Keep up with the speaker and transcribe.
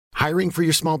Hiring for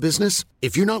your small business?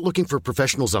 If you're not looking for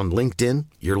professionals on LinkedIn,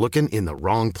 you're looking in the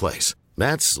wrong place.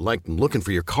 That's like looking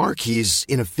for your car keys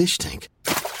in a fish tank.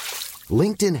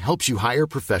 LinkedIn helps you hire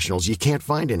professionals you can't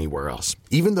find anywhere else,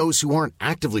 even those who aren't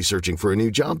actively searching for a new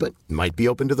job but might be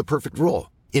open to the perfect role.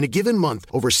 In a given month,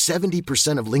 over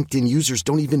 70% of LinkedIn users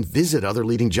don't even visit other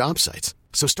leading job sites.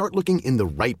 So start looking in the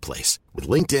right place. With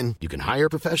LinkedIn, you can hire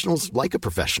professionals like a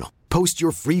professional. Post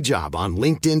your free job on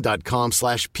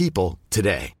linkedin.com/people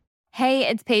today. Hey,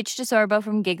 it's Paige DeSorbo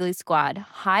from Giggly Squad.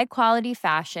 High quality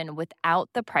fashion without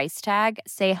the price tag.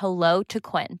 Say hello to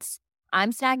Quince.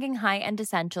 I'm snagging high-end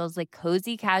essentials like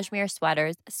cozy cashmere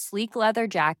sweaters, sleek leather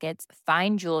jackets,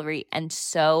 fine jewelry, and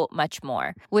so much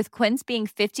more. With Quince being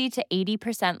 50 to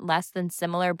 80% less than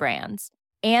similar brands.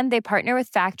 And they partner with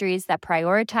factories that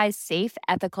prioritize safe,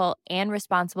 ethical, and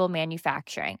responsible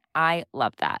manufacturing. I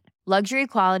love that. Luxury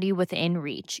quality within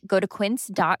reach. Go to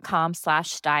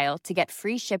quince.com/style to get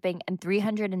free shipping and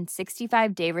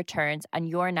 365-day returns on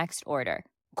your next order.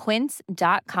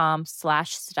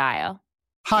 Quince.com/style.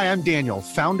 Hi, I'm Daniel,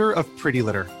 founder of Pretty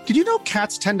Litter. Did you know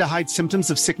cats tend to hide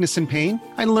symptoms of sickness and pain?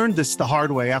 I learned this the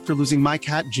hard way after losing my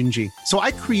cat, Gingy. So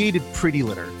I created Pretty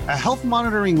Litter, a health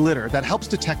monitoring litter that helps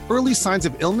detect early signs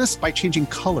of illness by changing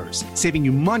colors, saving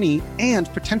you money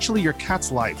and potentially your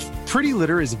cat's life. Pretty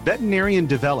Litter is veterinarian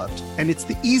developed, and it's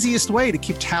the easiest way to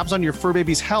keep tabs on your fur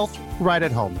baby's health right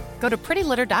at home. Go to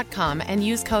prettylitter.com and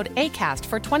use code ACAST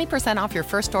for 20% off your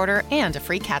first order and a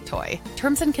free cat toy.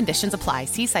 Terms and conditions apply.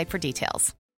 See site for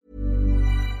details.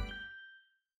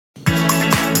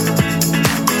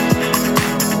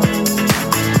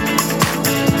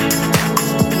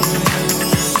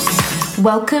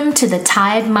 Welcome to the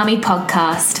Tired Mummy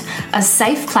Podcast, a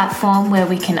safe platform where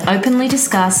we can openly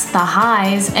discuss the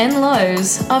highs and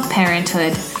lows of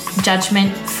parenthood,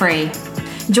 judgment-free.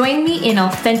 Join me in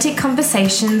authentic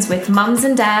conversations with mums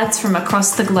and dads from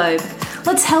across the globe.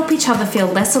 Let's help each other feel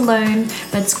less alone.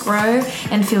 Let's grow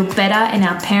and feel better in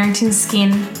our parenting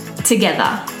skin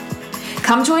together.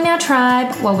 Come join our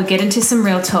tribe while we get into some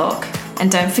real talk.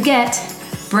 And don't forget,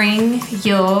 bring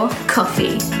your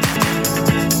coffee.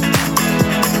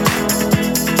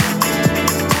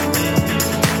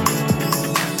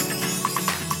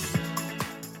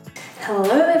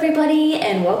 Hello everybody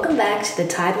and welcome back to the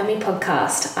Tired Mummy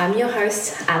Podcast. I'm your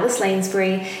host Alice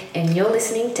Lanesbury and you're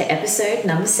listening to episode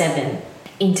number 7.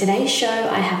 In today's show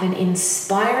I have an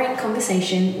inspiring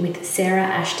conversation with Sarah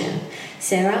Ashton.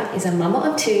 Sarah is a mama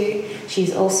of 2.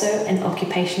 She's also an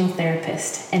occupational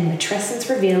therapist and matrescence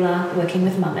revealer working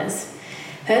with mamas.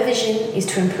 Her vision is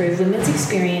to improve women's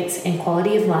experience and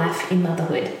quality of life in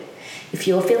motherhood. If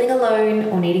you're feeling alone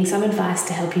or needing some advice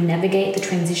to help you navigate the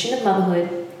transition of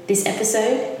motherhood, this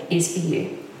episode is for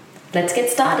you. Let's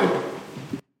get started.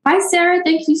 Hi, Sarah.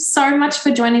 Thank you so much for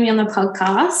joining me on the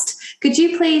podcast. Could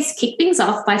you please kick things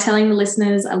off by telling the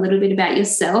listeners a little bit about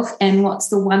yourself and what's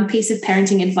the one piece of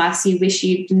parenting advice you wish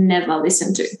you'd never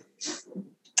listened to?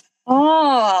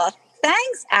 Oh,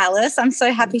 thanks, Alice. I'm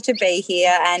so happy to be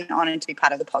here and honoured to be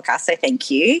part of the podcast, so thank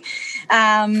you.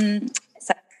 I'm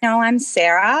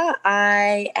Sarah.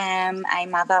 I am a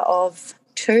mother of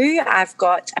 2. I've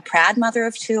got a proud mother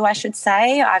of 2, I should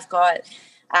say. I've got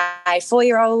a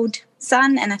 4-year-old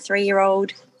son and a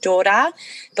 3-year-old daughter,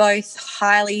 both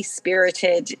highly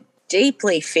spirited,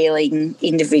 deeply feeling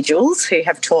individuals who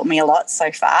have taught me a lot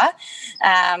so far.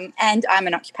 And I'm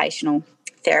an occupational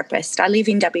therapist. I live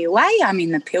in WA. I'm in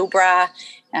the Pilbara,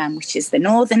 which is the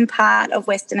northern part of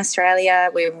Western Australia.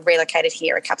 We relocated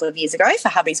here a couple of years ago for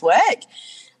hubby's work.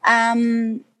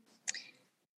 And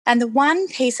the one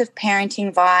piece of parenting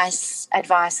advice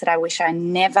that I wish I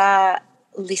never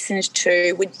listened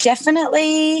to would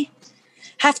definitely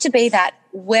have to be that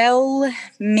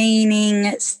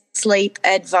well-meaning sleep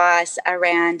advice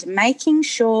around making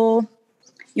sure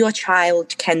your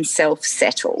child can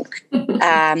self-settle.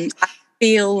 I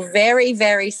feel very,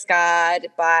 very scarred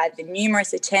by the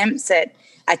numerous attempts at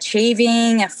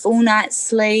achieving a full night's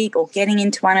sleep or getting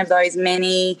into one of those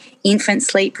many infant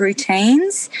sleep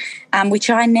routines, which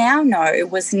I now know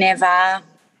was never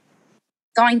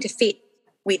going to fit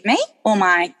with me or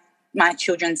my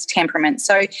children's temperament.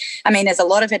 So, I mean, there's a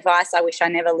lot of advice I wish I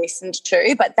never listened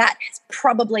to, but that has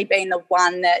probably been the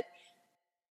one that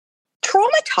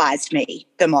traumatized me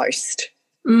the most.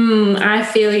 I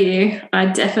feel you. I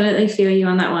definitely feel you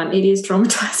on that one. It is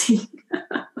traumatizing.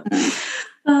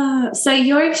 So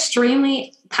you're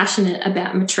extremely passionate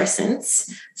about matrescence.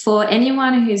 For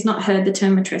anyone who's not heard the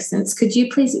term matrescence, could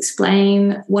you please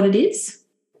explain what it is?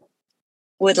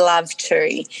 Would love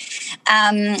to.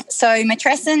 So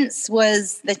matrescence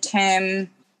was the term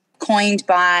coined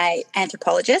by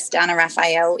anthropologist Anna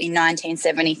Raphael in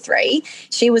 1973.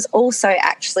 She was also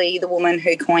actually the woman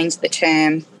who coined the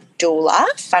term doula,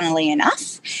 funnily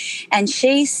enough. And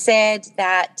she said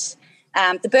that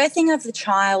the birthing of the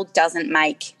child doesn't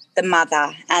make the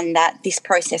mother, and that this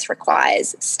process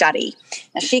requires study.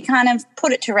 Now, she kind of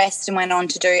put it to rest and went on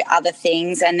to do other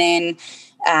things. And then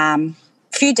a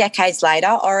few decades later,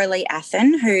 Aurelie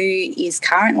Athen, who is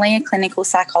currently a clinical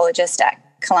psychologist at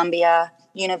Columbia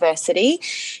University,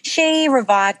 she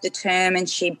revived the term and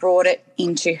she brought it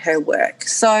into her work.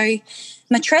 So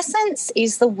matrescence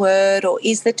is the word, or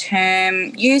is the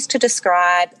term used to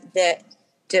describe the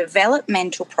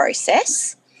developmental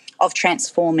process of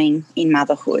transforming in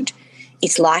motherhood.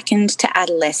 It's likened to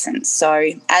adolescence.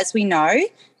 So as we know,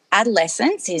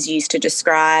 adolescence is used to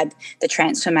describe the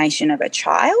transformation of a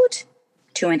child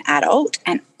to an adult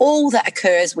and all that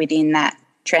occurs within that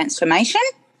transformation.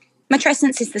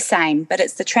 Matrescence is the same, but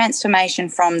it's the transformation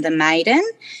from the maiden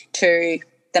to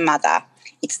the mother.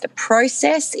 It's the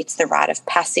process, it's the rite of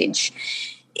passage.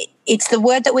 It's the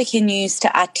word that we can use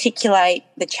to articulate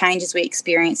the changes we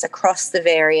experience across the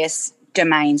various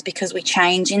domains, because we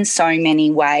change in so many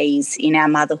ways in our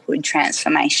motherhood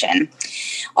transformation.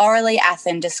 Aurelie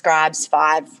Athen describes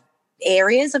 5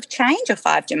 areas of change, or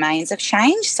 5 domains of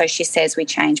change. So she says we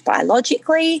change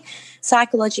biologically,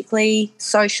 psychologically,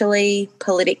 socially,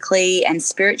 politically, and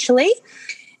spiritually.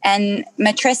 And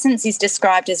matrescence is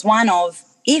described as one of,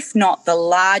 if not the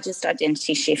largest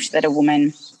identity shift that a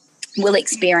woman will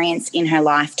experience in her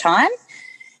lifetime.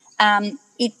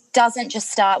 It doesn't just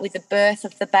start with the birth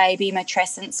of the baby.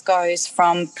 Matrescence goes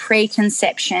from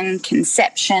preconception,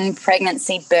 conception,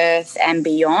 pregnancy, birth, and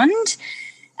beyond.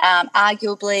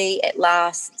 Arguably, it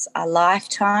lasts a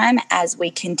lifetime as we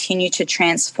continue to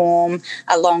transform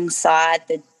alongside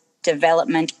the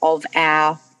development of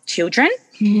our children.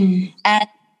 Mm. And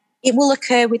it will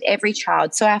occur with every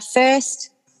child. So our first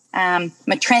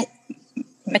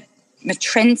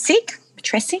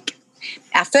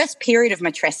our first period of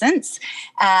matrescence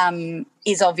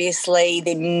is obviously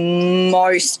the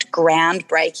most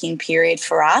groundbreaking period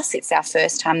for us. It's our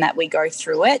first time that we go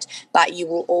through it, but you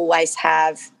will always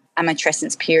have a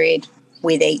matrescence period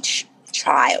with each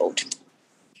child.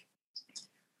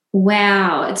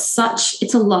 Wow, it's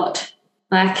a lot.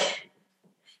 And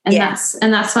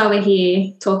that's why we're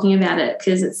here talking about it,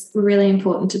 because it's really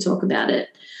important to talk about it.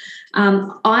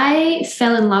 I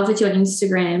fell in love with your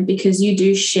Instagram because you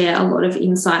do share a lot of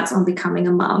insights on becoming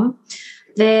a mum.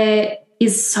 There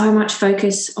is so much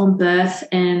focus on birth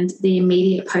and the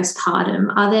immediate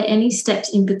postpartum. Are there any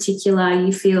steps in particular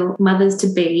you feel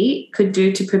mothers-to-be could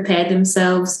do to prepare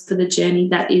themselves for the journey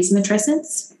that is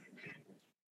matrescence?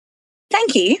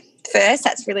 Thank you. First,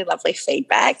 that's really lovely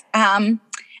feedback.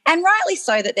 And rightly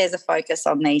so that there's a focus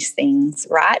on these things,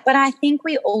 right? But I think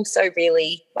we also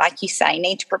really, like you say,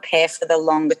 need to prepare for the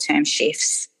longer-term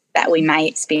shifts that we may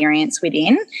experience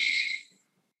within.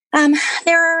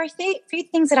 There are a few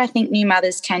things that I think new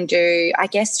mothers can do, I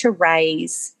guess, to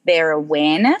raise their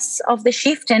awareness of the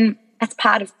shift, and that's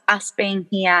part of us being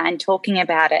here and talking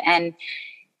about it,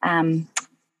 and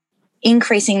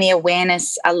increasing the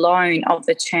awareness alone of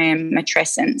the term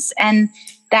matrescence. And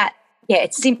that,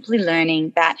 it's simply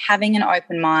learning that, having an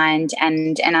open mind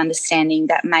and understanding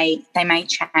that they may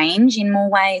change in more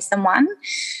ways than one.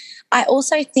 I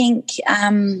also think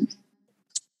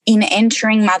in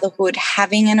entering motherhood,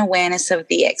 having an awareness of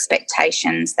the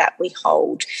expectations that we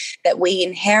hold, that we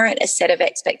inherit a set of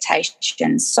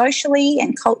expectations socially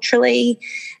and culturally,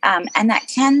 and that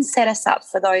can set us up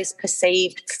for those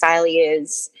perceived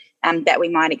failures that we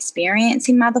might experience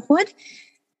in motherhood.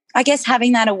 I guess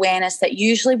having that awareness that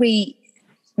usually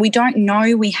we don't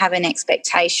know we have an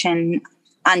expectation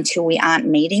until we aren't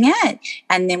meeting it,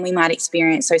 and then we might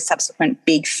experience those subsequent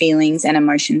big feelings and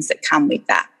emotions that come with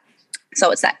that. So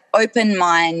it's that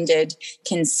open-minded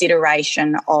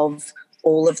consideration of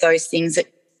all of those things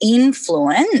that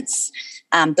influence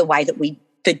the way that we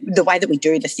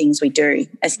do the things we do,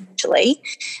 essentially.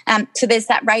 So there's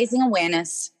that raising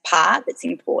awareness part that's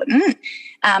important.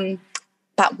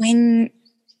 But when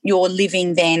you're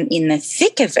living then in the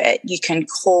thick of it, you can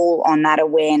call on that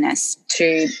awareness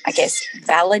to, I guess,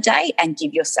 validate and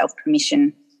give yourself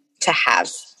permission to have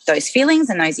those feelings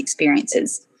and those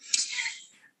experiences.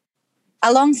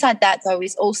 Alongside that, though,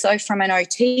 is also from an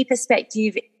OT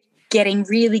perspective, getting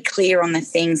really clear on the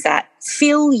things that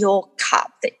fill your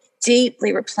cup, that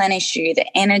deeply replenish you, that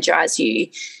energize you.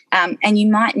 And you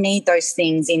might need those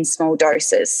things in small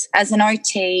doses. As an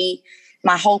OT,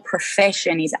 my whole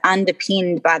profession is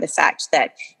underpinned by the fact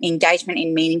that engagement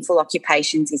in meaningful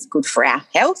occupations is good for our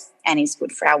health and is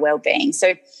good for our well-being.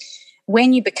 So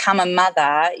when you become a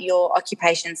mother, your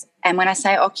occupations, and when I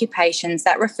say occupations,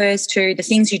 that refers to the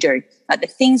things you do, like the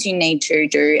things you need to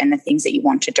do and the things that you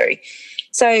want to do.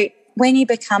 So when you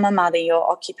become a mother, your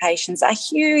occupations are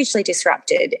hugely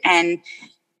disrupted, and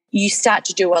you start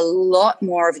to do a lot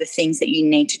more of the things that you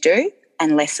need to do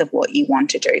and less of what you want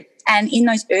to do. And in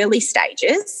those early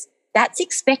stages, that's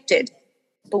expected,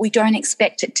 but we don't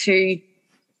expect it to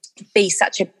be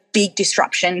such a big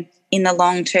disruption in the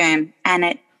long term. And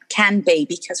it can be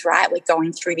because, right, we're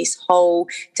going through this whole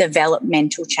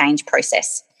developmental change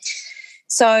process.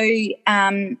 So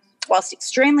whilst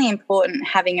extremely important,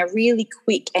 having a really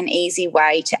quick and easy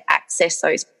way to access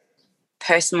those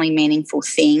personally meaningful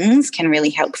things can really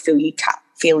help fill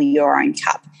your own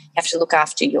cup. You have to look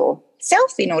after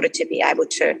yourself in order to be able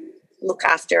to look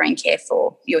after and care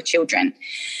for your children.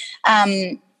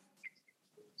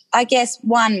 I guess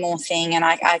one more thing, and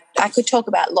I could talk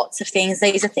about lots of things.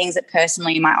 These are things that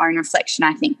personally, in my own reflection,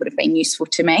 I think would have been useful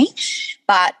to me.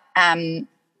 But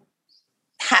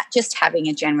just having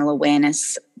a general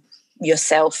awareness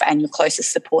yourself and your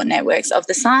closest support networks of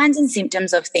the signs and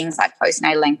symptoms of things like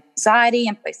postnatal anxiety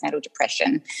and postnatal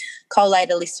depression.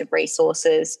 Collate a list of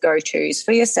resources, go-tos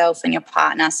for yourself and your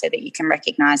partner so that you can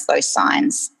recognise those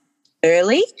signs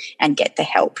early and get the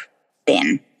help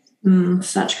then.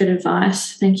 Such good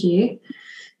advice. Thank you.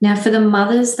 Now, for the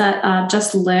mothers that are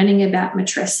just learning about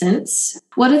matrescence,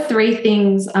 what are 3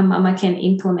 things a mama can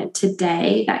implement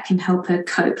today that can help her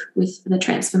cope with the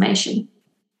transformation?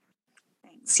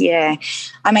 Yeah.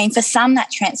 I mean, for some,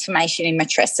 that transformation in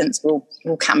matrescence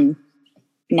will come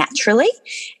naturally,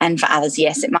 and for others,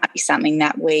 yes, it might be something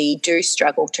that we do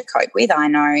struggle to cope with. I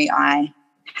know I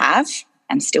have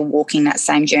and still walking that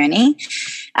same journey,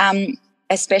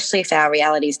 especially if our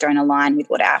realities don't align with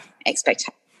what our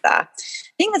expectations are.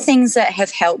 I think the things that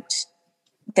have helped,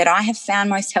 that I have found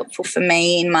most helpful for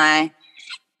me in my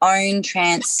own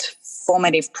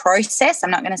transformative process,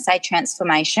 I'm not going to say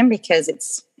transformation because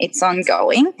it's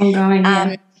ongoing.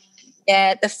 Yeah.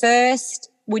 The first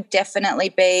would definitely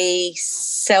be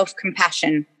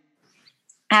self-compassion,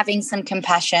 having some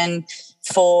compassion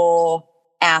for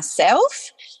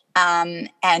ourselves,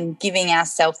 and giving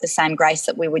ourselves the same grace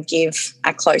that we would give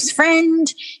a close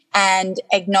friend, and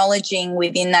acknowledging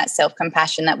within that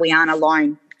self-compassion that we aren't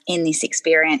alone in this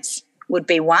experience would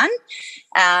be one.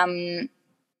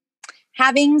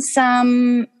 Having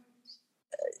some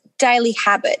daily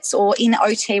habits, or in the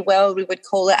OT world we would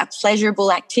call it a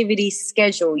pleasurable activity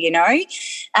schedule,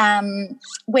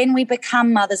 When we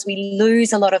become mothers, we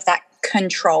lose a lot of that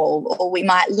control, or we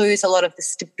might lose a lot of the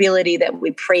stability that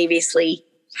we previously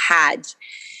had.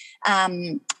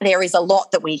 There is a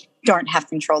lot that we don't have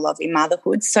control of in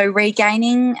motherhood. So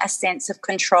regaining a sense of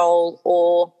control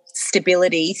or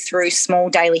stability through small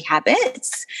daily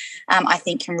habits, I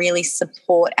think can really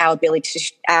support our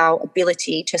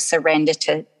ability to surrender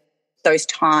to those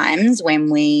times when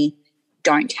we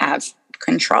don't have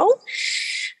control.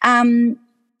 And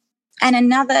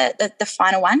another, the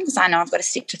final one, because I know I've got to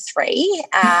stick to 3,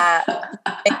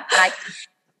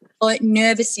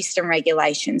 nervous system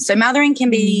regulation. So mothering can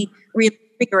be really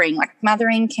triggering. Like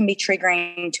mothering can be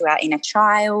triggering to our inner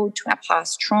child, to our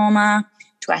past trauma,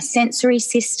 to our sensory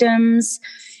systems.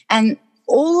 And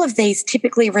all of these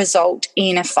typically result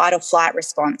in a fight or flight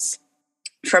response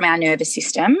from our nervous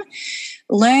system.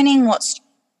 Learning what's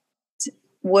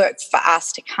worked for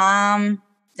us to calm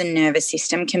the nervous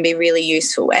system can be really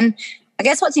useful. And I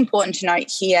guess what's important to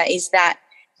note here is that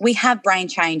we have brain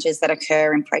changes that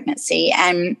occur in pregnancy,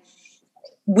 and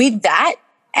with that,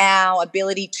 our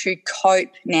ability to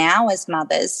cope now as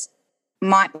mothers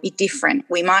might be different.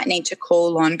 We might need to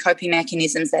call on coping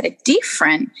mechanisms that are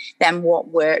different than what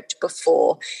worked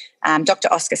before.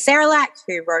 Dr. Oscar Serelak,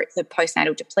 who wrote the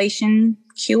Postnatal Depletion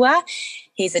Cure,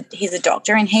 he's a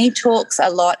doctor, and he talks a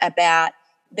lot about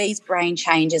these brain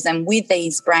changes, and with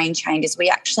these brain changes we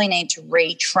actually need to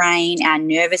retrain our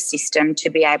nervous system to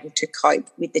be able to cope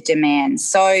with the demands.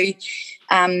 So,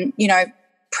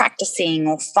 practicing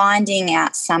or finding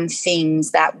out some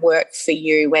things that work for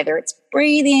you, whether it's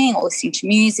breathing or listening to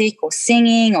music or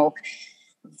singing or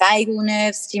vagal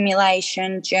nerve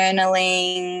stimulation,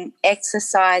 journaling,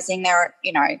 exercising. There are,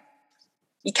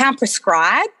 you can't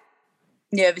prescribe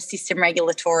nervous system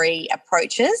regulatory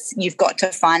approaches. You've got to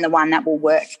find the one that will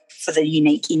work for the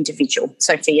unique individual,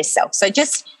 so for yourself. So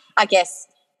just, I guess,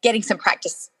 getting some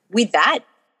practice with that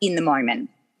in the moment.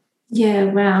 Yeah,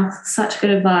 wow, such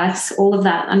good advice. All of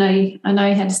that. I know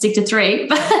you had to stick to 3,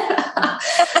 but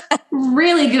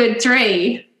really good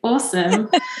 3. Awesome.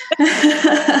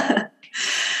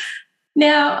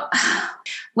 Now,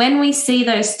 when we see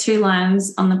those 2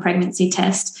 lines on the pregnancy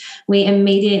test, we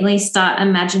immediately start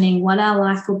imagining what our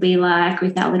life will be like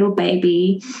with our little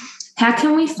baby. How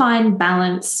can we find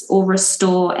balance or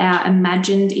restore our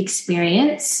imagined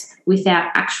experience with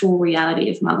our actual reality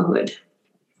of motherhood?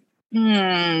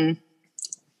 Yeah.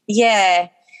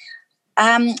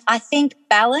 I think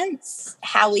balance,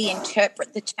 how we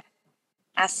interpret the term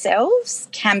ourselves,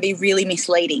 can be really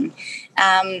misleading.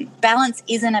 Balance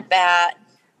isn't about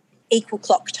equal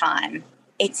clock time.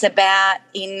 It's about,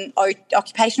 in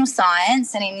occupational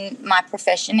science and in my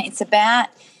profession, it's about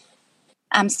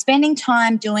spending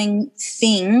time doing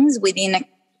things within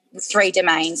 3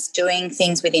 domains, doing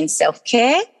things within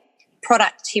self-care.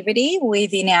 Productivity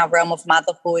within our realm of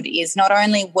motherhood is not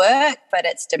only work, but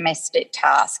it's domestic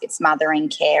task, it's mothering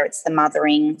care, it's the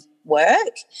mothering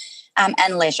work,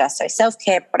 and leisure. So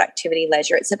self-care, productivity,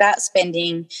 leisure. It's about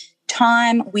spending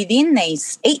time within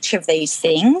each of these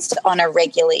things on a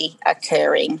regularly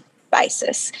occurring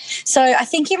basis. So I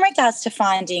think in regards to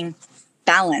finding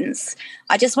balance,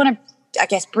 I just want to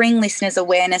bring listeners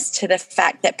awareness to the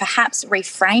fact that perhaps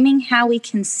reframing how we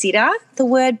consider the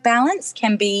word balance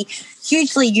can be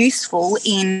hugely useful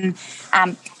in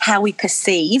how we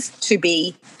perceive to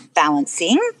be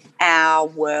balancing our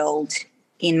world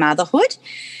in motherhood.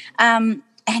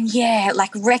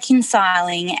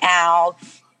 Reconciling our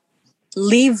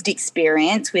lived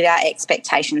experience with our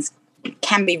expectations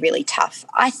can be really tough.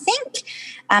 I think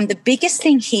the biggest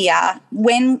thing here,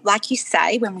 like you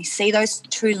say, when we see those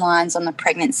 2 lines on the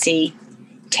pregnancy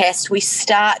test, we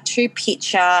start to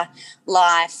picture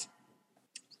life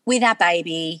with our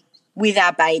baby, with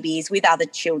our babies, with other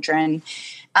children.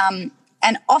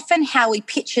 And often how we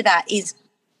picture that is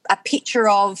a picture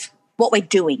of what we're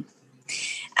doing.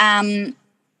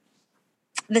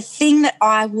 The thing that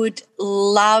I would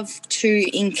love to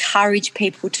encourage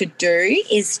people to do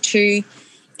is to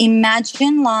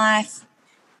imagine life,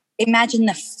 imagine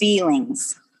the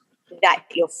feelings that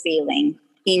you're feeling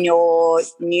in your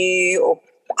new or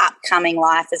upcoming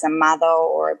life as a mother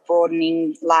or a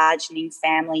largening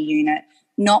family unit,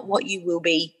 not what you will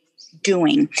be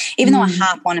doing. Even though I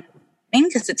harp on it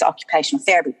because it's occupational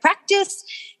therapy practice,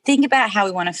 think about how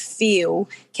we want to feel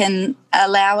can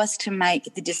allow us to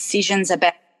make the decisions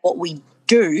about what we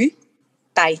do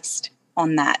based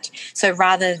on that. So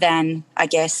rather than,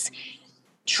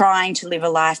 trying to live a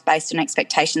life based on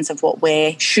expectations of what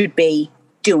we should be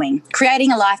doing,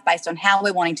 creating a life based on how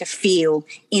we're wanting to feel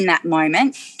in that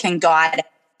moment can guide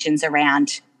actions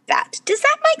around that. Does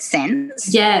that make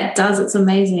sense? Yeah, it does. It's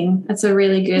amazing. That's a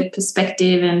really good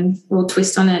perspective and we'll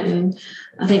twist on it. And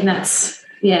I think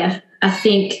I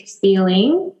think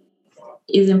feeling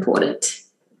is important.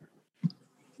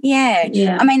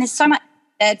 Yeah. I mean, there's so much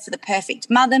said for the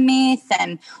perfect mother myth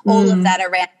and all of that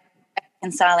around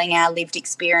reconciling our lived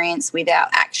experience with our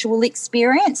actual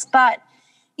experience. But,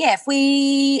 if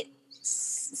we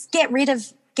get rid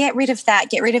of that,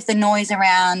 get rid of the noise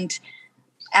around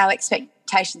our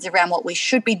expectations around what we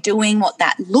should be doing, what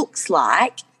that looks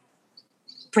like,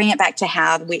 bring it back to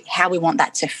how we want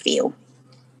that to feel.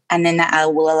 And then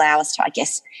that will allow us to,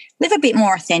 live a bit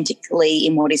more authentically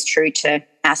in what is true to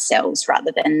ourselves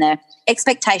rather than the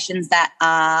expectations that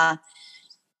are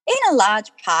in a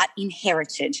large part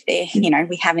inherited.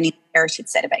 We have an inherited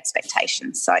set of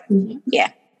expectations. So,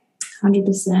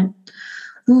 100%.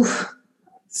 Oof,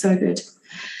 so good.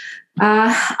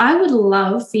 I would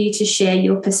love for you to share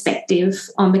your perspective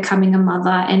on becoming a mother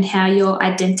and how your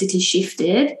identity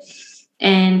shifted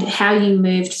and how you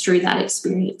moved through that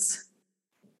experience.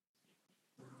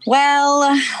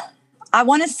 Well, I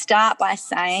want to start by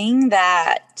saying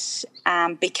that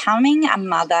becoming a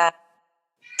mother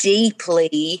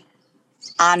deeply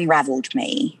unraveled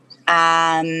me.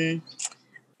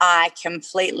 I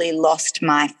completely lost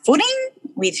my footing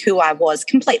with who I was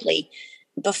completely.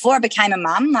 Before I became a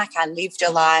mum, I lived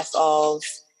a life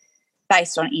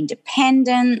based on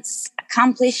independence,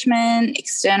 accomplishment,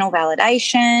 external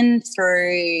validation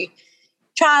through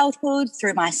childhood,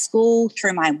 through my school,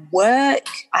 through my work.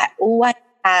 I always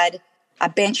had a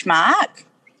benchmark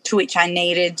to which I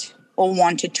needed or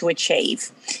wanted to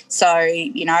achieve. So,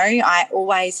 I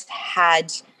always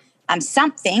had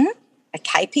something, a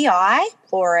KPI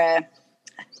or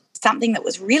something that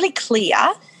was really clear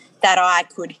that I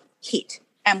could hit.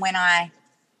 And when I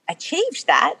achieved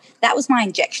that, that was my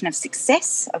injection of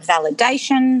success, of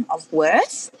validation, of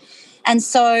worth. And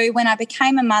so when I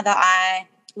became a mother, I,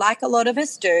 like a lot of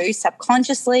us do,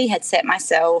 subconsciously had set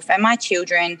myself and my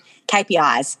children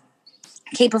KPIs,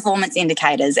 key performance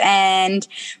indicators. And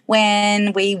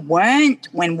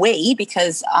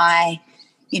because I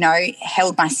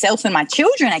held myself and my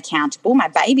children accountable, my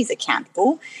babies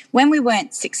accountable. When we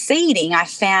weren't succeeding, I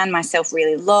found myself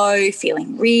really low,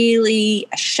 feeling really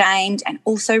ashamed and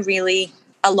also really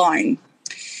alone.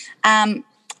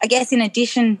 I guess in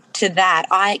addition to that,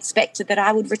 I expected that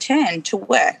I would return to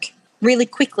work really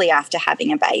quickly after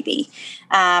having a baby,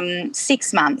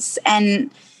 6 months.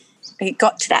 And it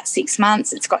got to that 6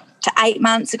 months, it's got to 8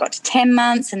 months, it got to 10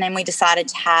 months, and then we decided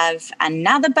to have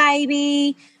another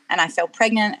baby, and I fell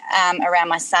pregnant around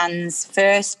my son's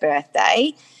first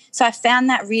birthday. So I found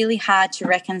that really hard to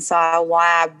reconcile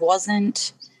why I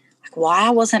wasn't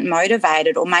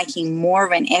motivated or making more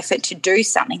of an effort to do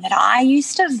something that I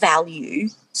used to value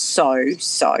so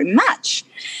much.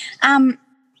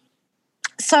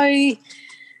 So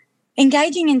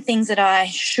engaging in things that I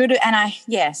should,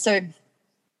 so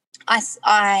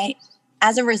I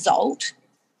as a result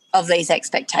of these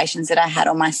expectations that I had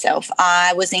on myself,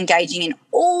 I was engaging in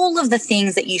all of the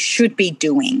things that you should be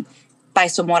doing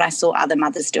based on what I saw other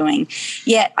mothers doing.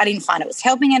 Yet I didn't find it was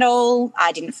helping at all.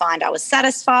 I didn't find I was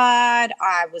satisfied.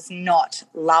 I was not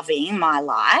loving my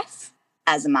life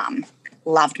as a mum.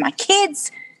 Loved my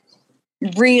kids,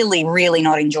 really, really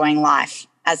not enjoying life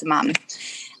as a mum.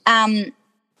 I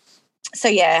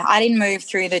didn't move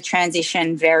through the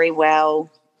transition very well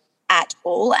at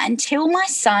all until my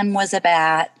son was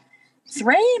about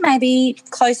 3, maybe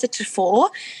closer to 4.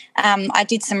 I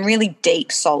did some really deep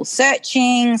soul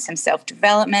searching, some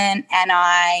self-development, and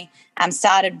I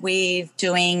started with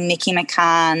doing Nikki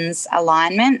McCann's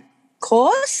alignment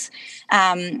course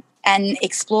and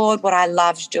explored what I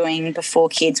loved doing before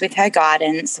kids with her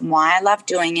guidance and why I loved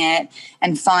doing it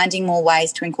and finding more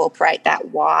ways to incorporate that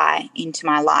why into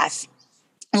my life.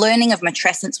 Learning of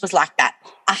matrescence was like that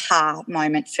aha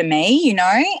moment for me,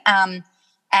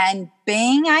 and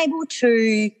being able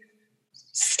to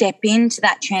step into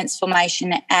that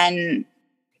transformation and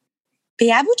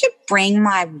be able to bring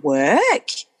my work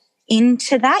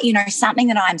into that, something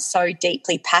that I'm so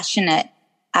deeply passionate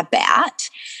about.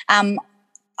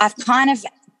 I've kind of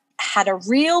had a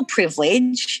real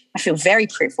privilege, I feel very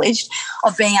privileged,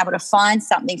 of being able to find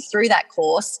something through that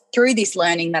course, through this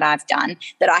learning that I've done,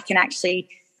 that I can actually,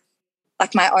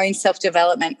 like my own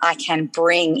self-development, I can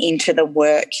bring into the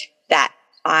work that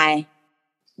I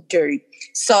do.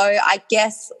 So I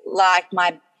guess like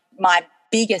my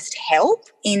biggest help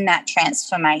in that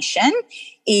transformation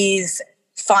is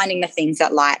finding the things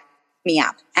that light me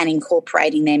up and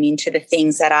incorporating them into the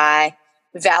things that I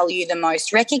value the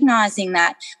most, recognizing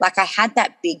that like I had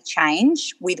that big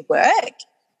change with work,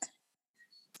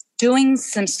 doing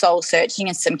some soul searching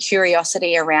and some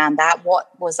curiosity around that. What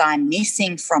was I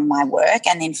missing from my work?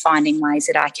 And then finding ways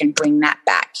that I can bring that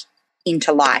back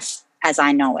into life as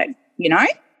I know it,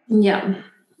 Yeah.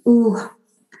 Ooh,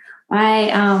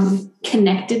 I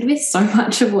connected with so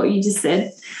much of what you just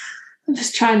said. I'm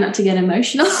just trying not to get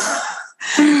emotional.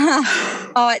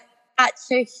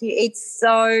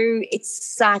 It's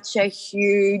such a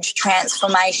huge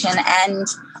transformation, and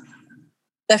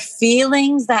the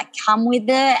feelings that come with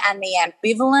it and the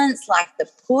ambivalence, like the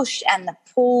push and the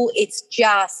pull, it's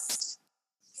just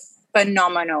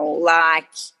phenomenal. Like,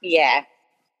 yeah,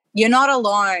 you're not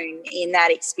alone in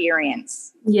that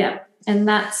experience. Yeah, and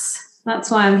that's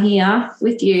why I'm here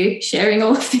with you sharing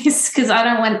all of this, because I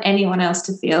don't want anyone else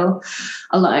to feel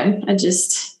alone. I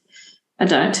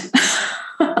don't.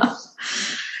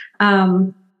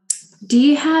 Do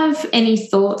you have any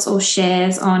thoughts or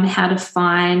shares on how to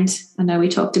find, I know we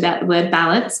talked about the word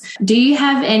balance, do you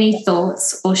have any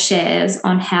thoughts or shares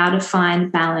on how to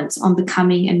find balance on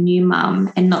becoming a new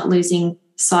mum and not losing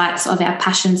sight of our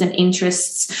passions and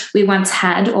interests we once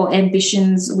had or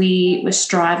ambitions we were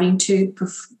striving to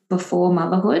before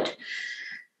motherhood?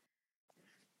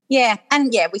 Yeah,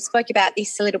 and we spoke about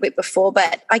this a little bit before,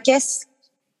 but I guess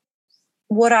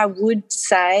what I would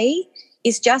say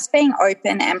is just being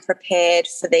open and prepared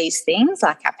for these things,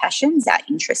 like our passions, our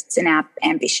interests and our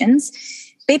ambitions.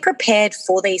 Be prepared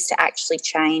for these to actually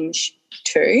change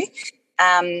too.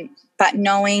 But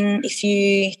knowing, if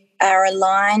you are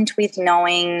aligned with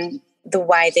knowing the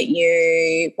way that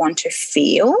you want to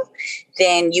feel,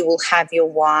 then you will have your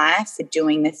why for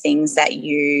doing the things that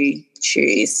you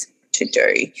choose to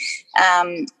do.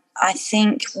 I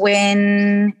think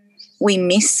when we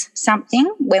miss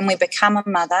something, when we become a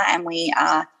mother and we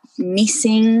are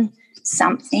missing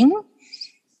something,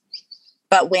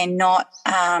 but we're not,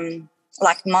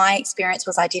 like my experience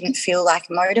was I didn't feel like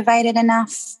motivated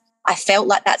enough. I felt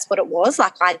like that's what it was,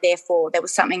 like there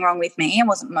was something wrong with me and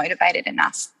wasn't motivated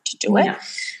enough to do it.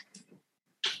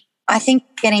 I think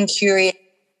getting curious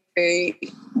to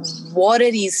what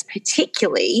it is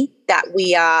particularly that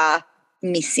we are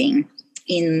missing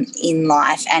in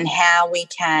life and how we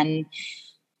can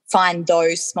find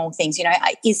those small things. You know,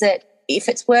 is it, if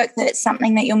it's work, that it's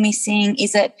something that you're missing?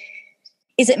 Is it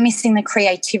missing the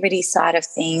creativity side of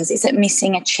things? Is it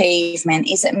missing achievement?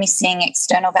 Is it missing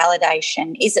external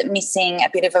validation? Is it missing a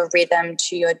bit of a rhythm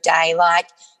to your day? Like,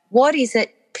 what is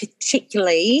it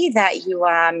particularly that you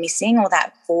are missing, or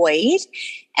that void?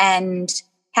 And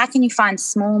how can you find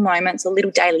small moments or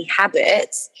little daily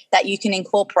habits that you can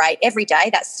incorporate every day,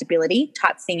 that stability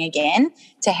type thing again,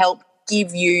 to help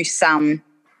give you some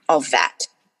of that?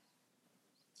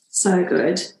 So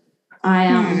good.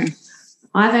 I've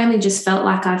only just felt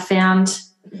like I found,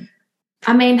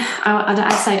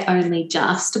 I say only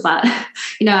just, but,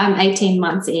 you know, I'm 18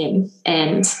 months in,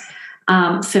 and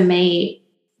for me,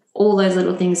 all those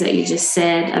little things that you just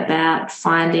said about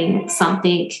finding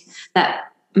something that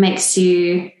makes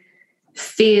you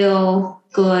feel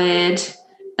good,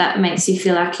 that makes you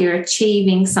feel like you're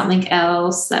achieving something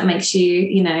else, that makes you,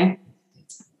 you know,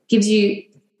 gives you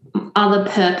other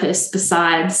purpose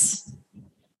besides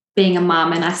being a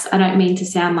mum. And I don't mean to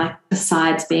sound like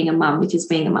besides being a mum, because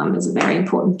being a mum is a very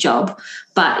important job,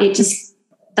 but it just,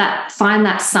 find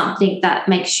that something that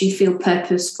makes you feel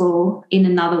purposeful in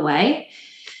another way.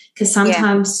 Because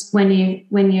sometimes when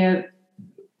you're,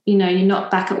 you know, you're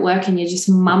not back at work and you're just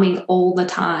mumming all the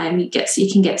time, you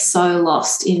can get so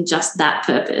lost in just that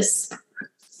purpose.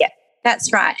 Yeah,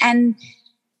 that's right. And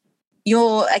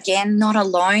you're, again, not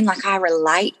alone. Like, I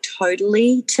relate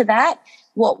totally to that.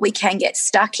 What we can get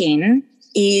stuck in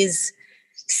is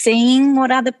seeing what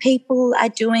other people are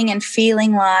doing and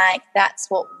feeling like that's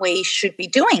what we should be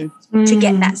doing to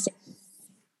get that sense. You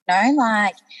know,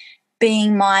 like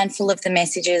being mindful of the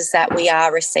messages that we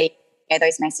are receiving, where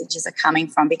those messages are coming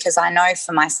from. Because I know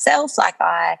for myself, like,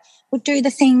 I would do the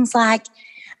things like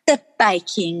the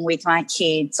baking with my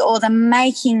kids, or the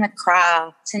making the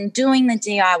crafts and doing the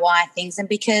DIY things. And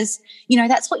because, you know,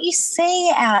 that's what you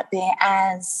see out there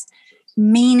as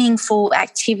meaningful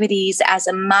activities as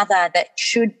a mother that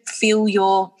should fill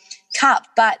your cup.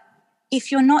 But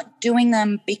if you're not doing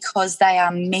them because they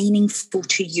are meaningful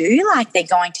to you, like they're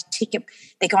going to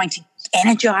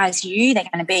energize you, they're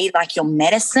going to be like your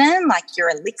medicine, like your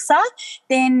elixir,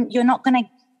 then you're not going to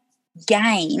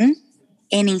gain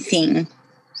anything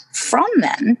from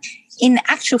them. In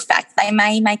actual fact, they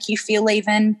may make you feel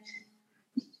even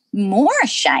more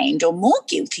ashamed or more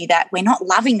guilty that we're not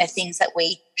loving the things that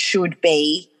we should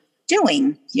be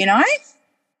doing, you know?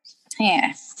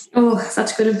 Yeah. Oh,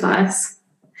 such good advice.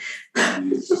 Yeah,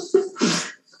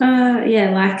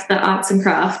 like the arts and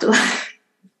craft.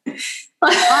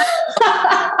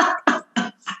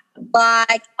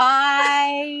 Like,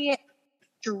 I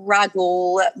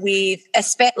struggle with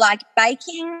like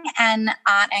baking and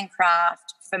art and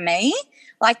craft for me.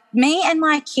 Like, me and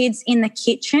my kids in the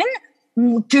kitchen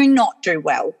do not do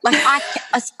well. Like,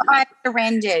 I've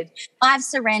surrendered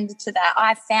to that.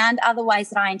 I've found other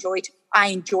ways that I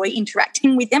enjoy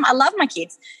interacting with them. I love my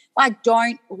kids. I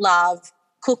don't love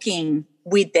cooking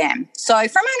with them. So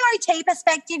from an OT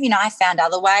perspective, you know, I found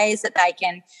other ways that they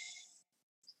can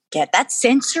get that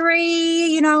sensory,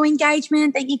 you know,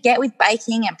 engagement that you get with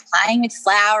baking and playing with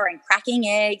flour and cracking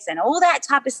eggs and all that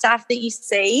type of stuff that you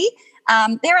see.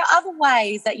 There are other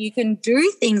ways that you can do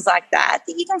things like that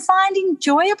you can find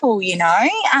enjoyable, you know.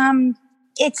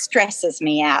 It stresses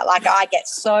me out. Like, I get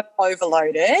so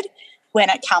overloaded when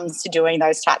it comes to doing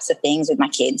those types of things with my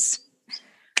kids.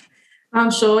 I'm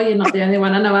sure you're not the only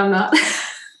one. I know I'm not.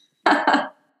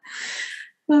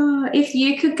 If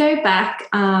you could go back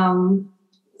and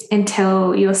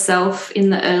tell yourself in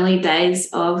the early days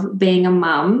of being a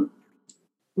mum,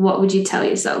 what would you tell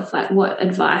yourself? Like, what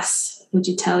advice would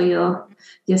you tell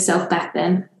yourself back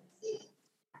then?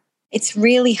 It's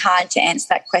really hard to answer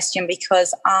that question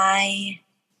because I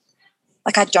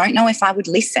don't know if I would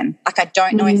listen. Like, I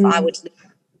don't know if I would listen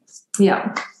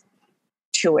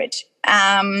to it.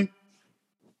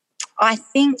 I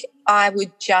think I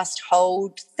would just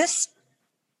hold the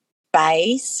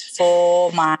space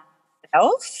for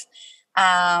myself,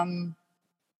 to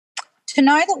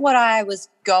know that what I was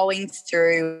going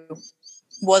through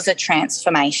was a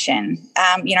transformation.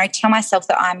 You know, tell myself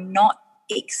that I'm not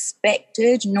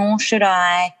expected, nor should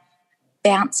I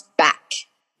bounce back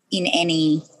in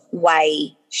any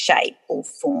way, shape or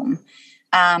form.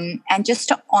 And just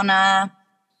to honour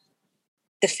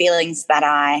the feelings that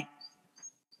I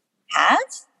have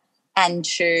and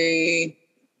to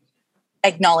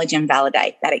acknowledge and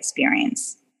validate that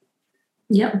experience.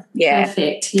 Yep. Yeah.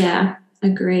 Perfect. Yeah,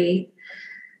 agree.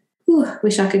 Ooh,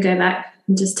 wish I could go back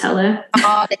and just tell her.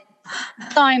 Oh, there's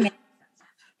so many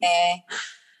there.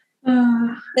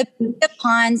 The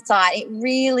hindsight, it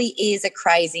really is a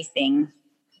crazy thing.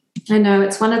 I know,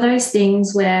 it's one of those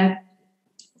things where,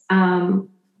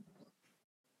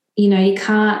 you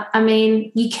can't,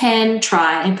 you can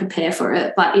try and prepare for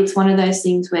it, but it's one of those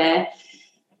things where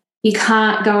you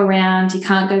can't go around, you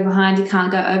can't go behind, you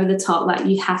can't go over the top. Like,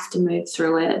 you have to move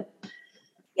through it.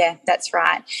 Yeah, that's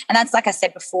right. And that's, like I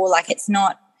said before, like, it's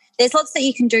not, there's lots that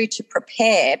you can do to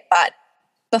prepare, but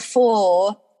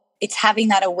before, it's having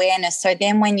that awareness. So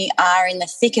then when you are in the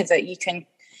thick of it, you can,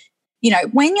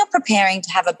 when you're preparing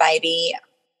to have a baby,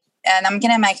 and I'm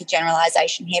going to make a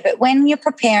generalization here, but when you're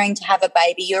preparing to have a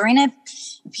baby, you're in a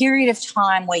period of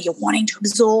time where you're wanting to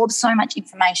absorb so much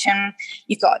information.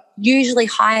 You've got usually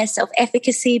higher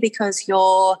self-efficacy because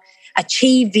you're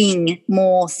achieving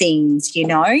more things,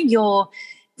 you're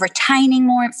retaining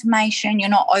more information, you're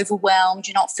not overwhelmed,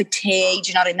 you're not fatigued,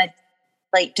 you're not in a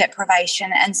sleep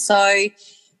deprivation. And so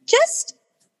just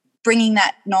bringing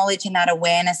that knowledge and that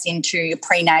awareness into your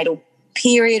prenatal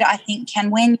period, I think,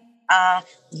 when you are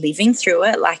living through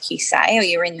it, like you say, or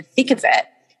you're in the thick of it,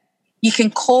 you can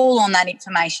call on that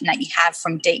information that you have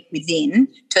from deep within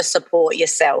to support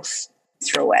yourself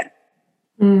through it.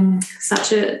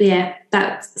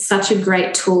 That's such a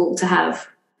great tool to have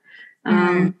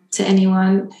to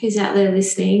anyone who's out there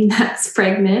listening that's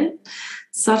pregnant.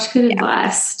 Such good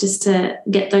advice, just to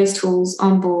get those tools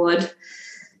on board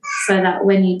so that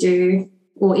when you do,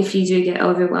 or if you do get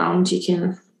overwhelmed, you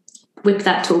can whip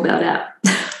that tool belt out.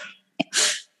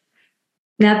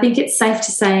 Now, I think it's safe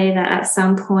to say that at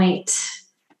some point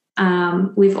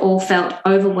we've all felt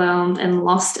overwhelmed and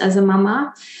lost as a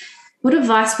mama. What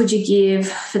advice would you give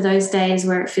for those days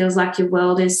where it feels like your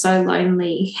world is so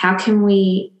lonely? How can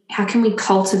we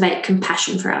cultivate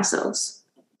compassion for ourselves?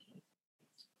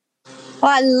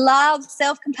 Well, I love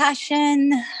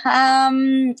self-compassion,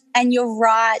 and you're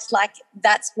right, like,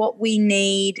 that's what we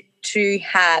need to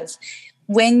have.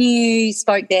 When you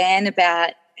spoke then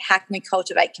about how can we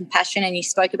cultivate compassion, and you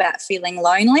spoke about feeling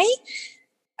lonely,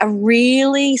 a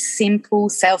really simple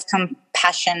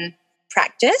self-compassion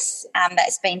practice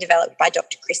that's been developed by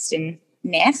Dr. Kristen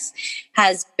Neff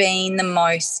has been the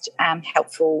most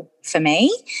helpful for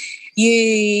me.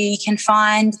 You can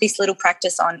find this little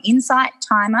practice on Insight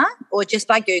Timer, or just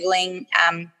by Googling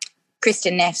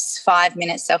Kristen Neff's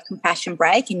 5-minute self-compassion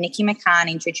break, and Nikki McCann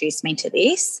introduced me to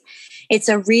this. It's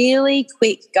a really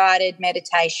quick guided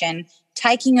meditation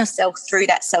taking yourself through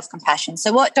that self-compassion.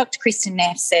 So what Dr. Kristen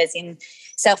Neff says in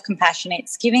self-compassion,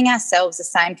 it's giving ourselves the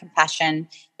same compassion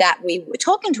that we were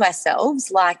talking to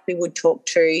ourselves like we would talk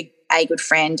to a good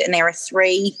friend, and there are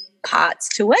 3 parts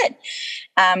to it.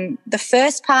 The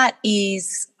first part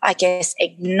is, I guess,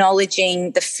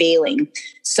 acknowledging the feeling.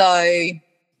 So,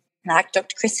 like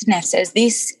Dr. Kristen Neff says,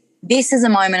 this is a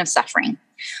moment of suffering.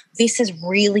 This is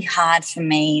really hard for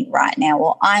me right now,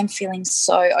 or I'm feeling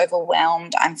so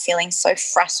overwhelmed, I'm feeling so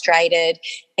frustrated.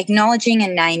 Acknowledging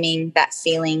and naming that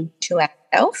feeling to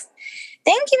ourselves.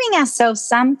 Then giving ourselves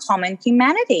some common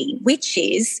humanity, which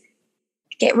is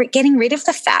getting rid of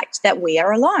the fact that we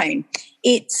are alone.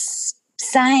 It's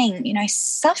saying,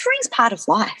 suffering's part of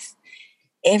life.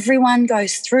 Everyone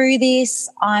goes through this.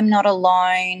 I'm not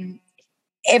alone.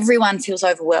 Everyone feels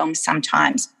overwhelmed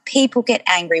sometimes. People get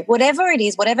angry. Whatever it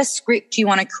is, whatever script you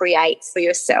want to create for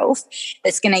yourself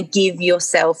that's going to give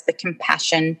yourself the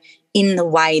compassion in the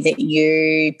way that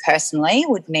you personally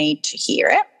would need to hear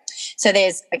it. So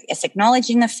there's, I guess,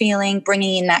 acknowledging the feeling,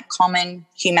 bringing in that common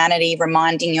humanity,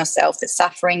 reminding yourself that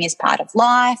suffering is part of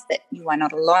life, that you are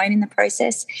not alone in the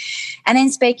process, and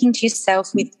then speaking to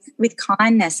yourself with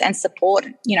kindness and support.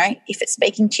 If it's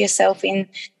speaking to yourself in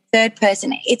third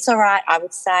person, it's all right, I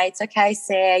would say. It's okay,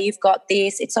 Sarah, you've got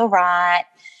this. It's all right.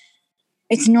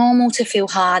 It's normal to feel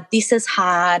hard. This is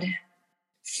hard.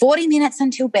 40 minutes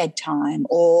until bedtime,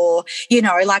 or,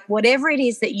 like whatever it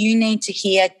is that you need to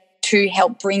hear to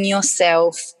help bring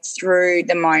yourself through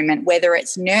the moment, whether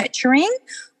it's nurturing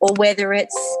or whether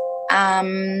it's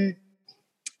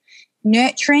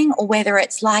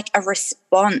like a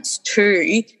response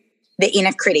to the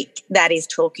inner critic that is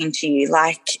talking to you.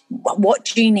 Like, what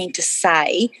do you need to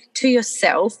say to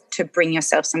yourself to bring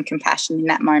yourself some compassion in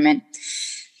that moment?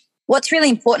 What's really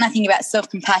important, I think, about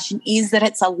self-compassion is that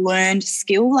it's a learned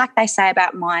skill. Like they say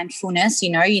about mindfulness,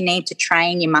 you need to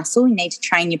train your muscle, you need to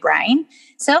train your brain.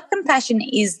 Self-compassion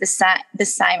is the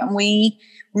same, and we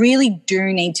really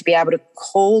do need to be able to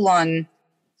call on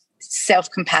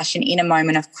self-compassion in a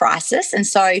moment of crisis. And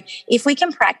so if we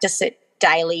can practice it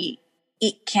daily,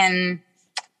 it can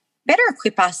better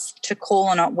equip us to call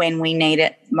on it when we need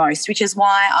it most, which is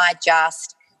why I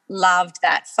just loved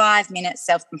that 5-minute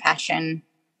self-compassion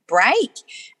break.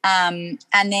 And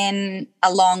then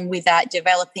along with that,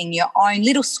 developing your own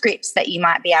little scripts that you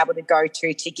might be able to go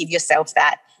to give yourself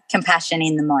that compassion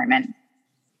in the moment.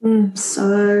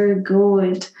 So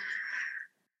good.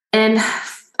 And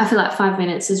I feel like 5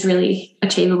 minutes is really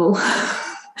achievable.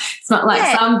 It's not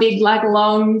like some big, like,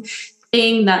 long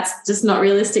thing that's just not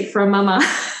realistic for a mama.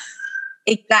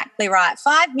 Exactly right.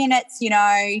 5 minutes, you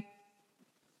know,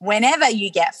 whenever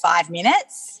you get 5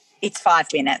 minutes, it's 5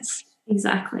 minutes.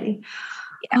 Exactly.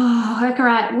 Yeah. Oh, okay,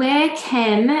 right. Where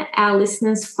can our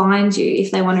listeners find you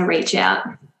if they want to reach out?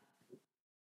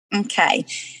 Okay.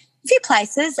 A few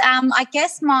places. I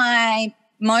guess my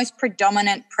most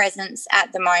predominant presence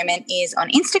at the moment is on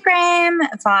Instagram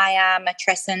via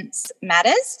Matresence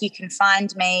Matters. You can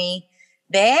find me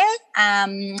there.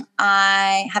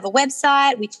 I have a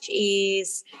website which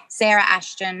is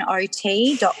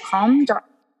sarahashtonot.com.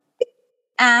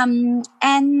 And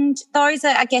those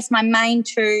are, I guess, my main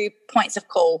 2 points of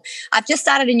call. I've just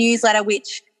started a newsletter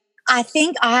which I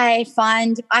think I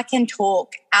find I can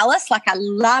talk, Alice. Like, I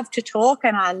love to talk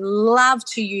and I love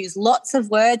to use lots of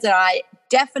words, and I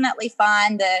definitely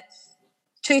find the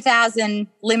 2,000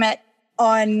 limit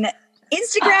on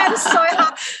Instagram so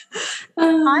hard.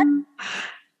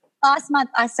 Last month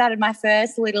I started my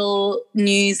first little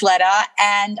newsletter,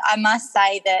 and I must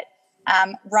say that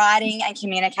writing and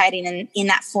communicating in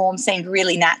that form seemed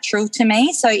really natural to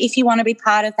me. So if you want to be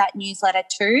part of that newsletter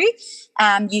too,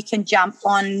 you can jump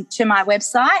on to my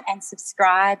website and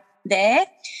subscribe there.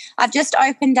 I've just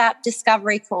opened up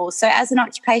discovery calls. So as an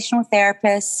occupational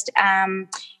therapist,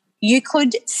 you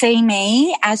could see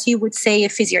me as you would see a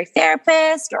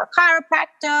physiotherapist or a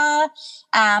chiropractor,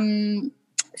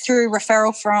 through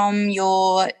referral from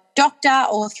your doctor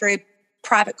or through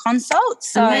private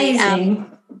consults. So, amazing.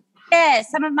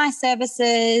 Some of my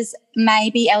services may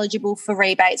be eligible for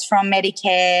rebates from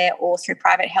Medicare or through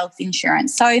private health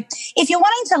insurance. So if you're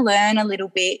wanting to learn a little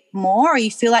bit more, or you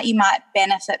feel like you might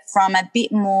benefit from a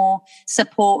bit more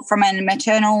support from a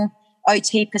maternal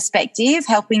OT perspective,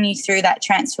 helping you through that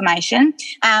transformation,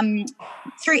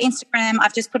 through Instagram,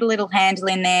 I've just put a little handle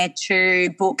in there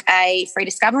to book a free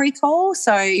discovery call.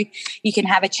 So you can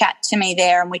have a chat to me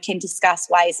there and we can discuss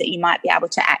ways that you might be able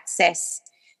to access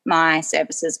my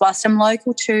services. Whilst I'm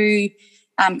local to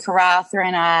Karratha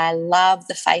and I love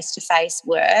the face-to-face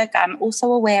work, I'm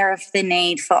also aware of the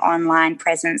need for online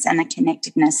presence and the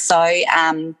connectedness. So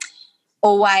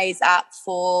always up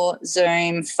for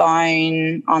Zoom,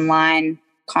 phone, online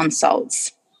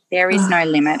consults. There is no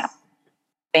limit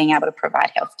being able to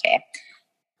provide healthcare.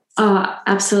 Oh,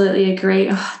 absolutely agree.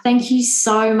 Oh, thank you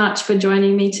so much for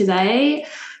joining me today.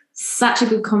 Such a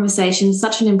good conversation,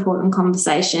 such an important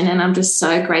conversation, and I'm just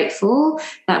so grateful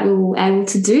that we were able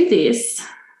to do this.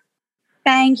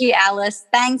 Thank you, Alice.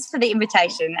 Thanks for the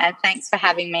invitation and thanks for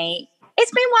having me.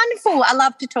 It's been wonderful. I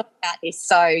love to talk about this.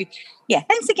 So, yeah,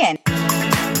 thanks again.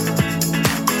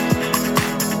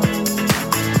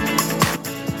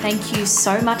 Thank you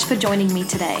so much for joining me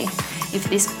today. If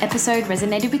this episode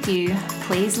resonated with you,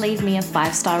 please leave me a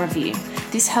 5-star review.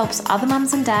 This helps other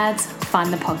mums and dads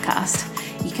find the podcast.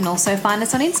 You can also find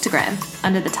us on Instagram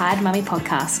under the Tired Mummy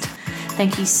Podcast.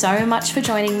 Thank you so much for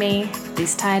joining me.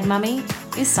 This Tired Mummy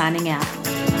is signing out.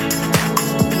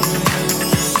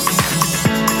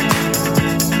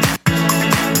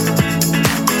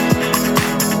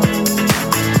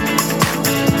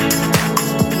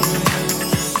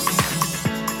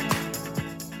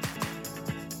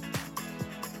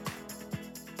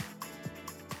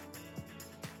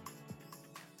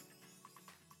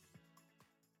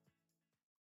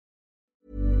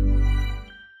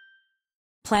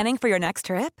 Planning for your next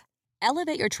trip?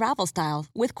 Elevate your travel style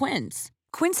with Quince.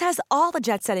 Quince has all the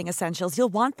jet-setting essentials you'll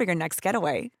want for your next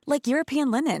getaway, like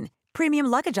European linen, premium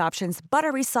luggage options,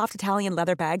 buttery soft Italian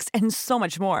leather bags, and so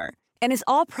much more. And is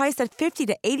all priced at 50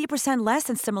 to 80% less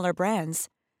than similar brands.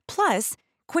 Plus,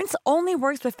 Quince only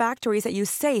works with factories that use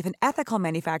safe and ethical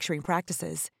manufacturing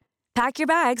practices. Pack your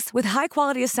bags with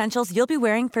high-quality essentials you'll be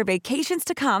wearing for vacations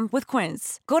to come with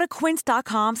Quince. Go to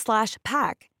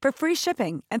quince.com/pack for free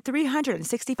shipping and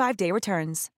 365-day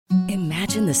returns.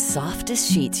 Imagine the softest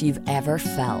sheets you've ever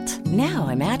felt. Now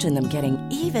imagine them getting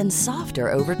even softer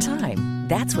over time.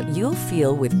 That's what you'll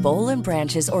feel with Boll &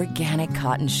 Branch's organic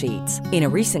cotton sheets. In a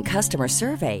recent customer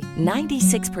survey,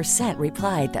 96%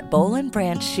 replied that Boll &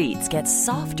 Branch sheets get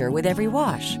softer with every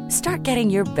wash. Start getting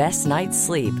your best night's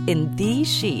sleep in these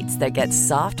sheets that get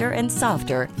softer and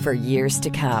softer for years to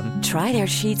come. Try their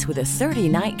sheets with a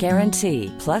 30-night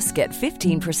guarantee. Plus, get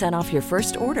 15% off your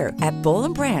first order at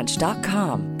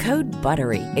bollandbranch.com. Code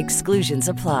BUTTERY. Exclusions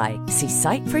apply. See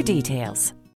site for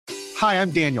details. Hi,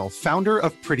 I'm Daniel, founder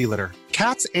of Pretty Litter.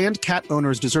 Cats and cat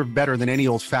owners deserve better than any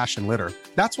old-fashioned litter.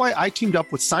 That's why I teamed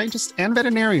up with scientists and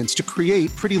veterinarians to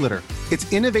create Pretty Litter.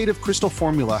 Its innovative crystal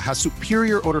formula has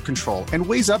superior odor control and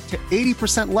weighs up to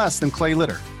 80% less than clay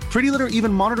litter. Pretty Litter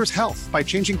even monitors health by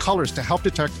changing colors to help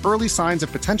detect early signs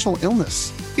of potential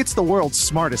illness. It's the world's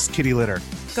smartest kitty litter.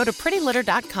 Go to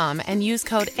prettylitter.com and use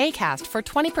code ACAST for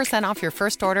 20% off your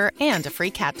first order and a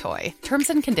free cat toy. Terms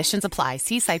and conditions apply.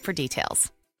 See site for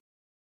details.